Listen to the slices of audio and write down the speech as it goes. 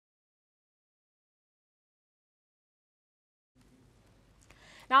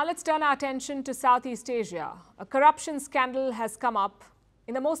Now let's turn our attention to Southeast Asia. A corruption scandal has come up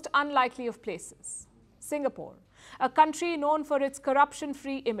in the most unlikely of places, Singapore, a country known for its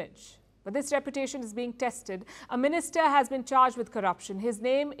corruption-free image. But this reputation is being tested. A minister has been charged with corruption. His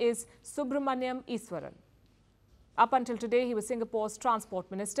name is Subramaniam Iswaran. Up until today, he was Singapore's transport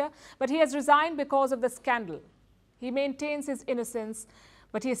minister, but he has resigned because of the scandal. He maintains his innocence,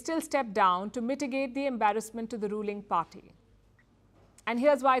 but he has still stepped down to mitigate the embarrassment to the ruling party. And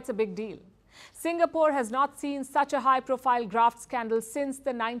here's why it's a big deal. Singapore has not seen such a high-profile graft scandal since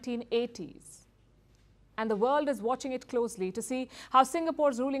the 1980s. And the world is watching it closely to see how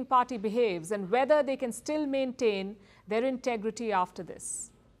Singapore's ruling party behaves and whether they can still maintain their integrity after this.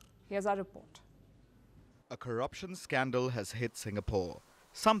 Here's our report. A corruption scandal has hit Singapore,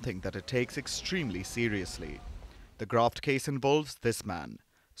 something that it takes extremely seriously. The graft case involves this man,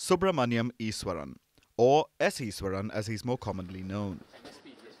 Subramaniam Iswaran, or S. Iswaran as he's more commonly known.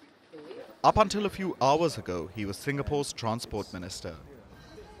 Up until a few hours ago, he was Singapore's transport minister.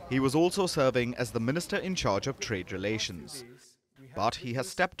 He was also serving as the minister in charge of trade relations. But he has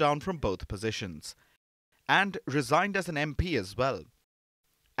stepped down from both positions and resigned as an MP as well,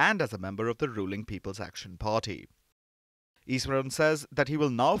 and as a member of the ruling People's Action Party. Iswaran says that he will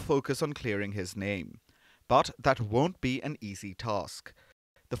now focus on clearing his name, but that won't be an easy task.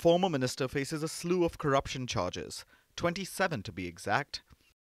 The former minister faces a slew of corruption charges, 27 to be exact.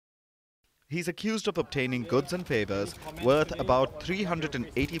 He's accused of obtaining goods and favours worth about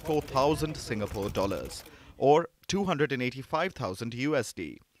 384,000 Singapore dollars, or 285,000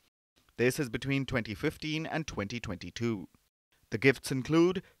 USD. This is between 2015 and 2022. The gifts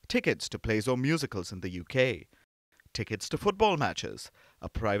include tickets to plays or musicals in the UK, tickets to football matches, a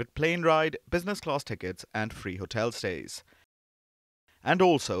private plane ride, business class tickets and free hotel stays, and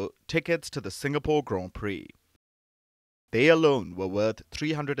also tickets to the Singapore Grand Prix. They alone were worth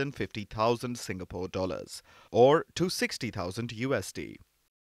 350,000 Singapore dollars, or 260,000 USD.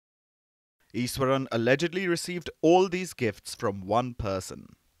 Iswaran allegedly received all these gifts from one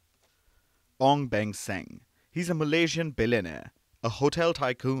person, Ong Beng Seng. He's a Malaysian billionaire, a hotel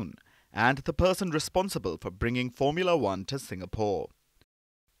tycoon, and the person responsible for bringing Formula One to Singapore.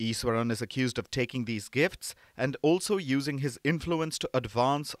 Iswaran is accused of taking these gifts and also using his influence to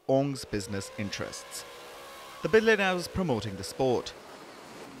advance Ong's business interests. The billionaire was promoting the sport.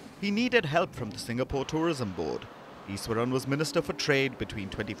 He needed help from the Singapore Tourism Board. Iswaran was Minister for Trade between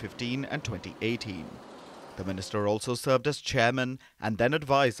 2015 and 2018. The minister also served as chairman and then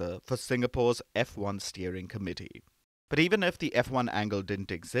advisor for Singapore's F1 steering committee. But even if the F1 angle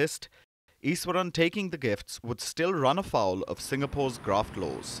didn't exist, Iswaran taking the gifts would still run afoul of Singapore's graft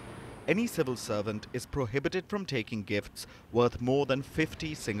laws. Any civil servant is prohibited from taking gifts worth more than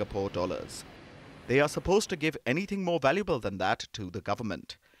 50 Singapore dollars. They are supposed to give anything more valuable than that to the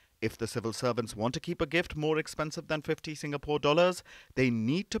government. If the civil servants want to keep a gift more expensive than 50 Singapore dollars, they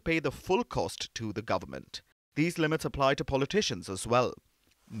need to pay the full cost to the government. These limits apply to politicians as well.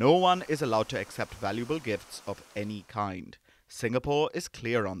 No one is allowed to accept valuable gifts of any kind. Singapore is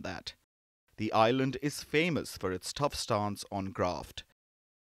clear on that. The island is famous for its tough stance on graft.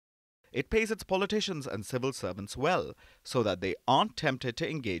 It pays its politicians and civil servants well, so that they aren't tempted to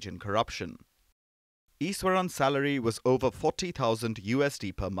engage in corruption. Iswaran's salary was over 40,000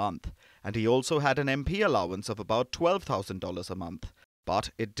 USD per month, and he also had an MP allowance of about $12,000 a month.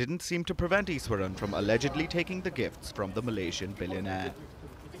 But it didn't seem to prevent Iswaran from allegedly taking the gifts from the Malaysian billionaire.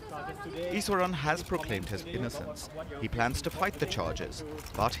 Iswaran has proclaimed his innocence. He plans to fight the charges,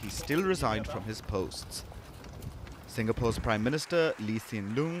 but he still resigned from his posts. Singapore's Prime Minister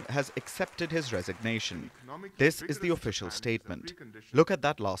Loong has accepted his resignation. This is the official statement. Look at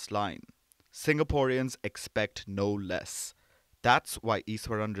that last line. Singaporeans expect no less. That's why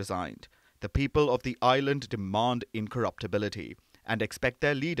Iswaran resigned. The people of the island demand incorruptibility and expect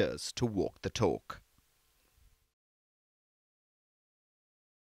their leaders to walk the talk.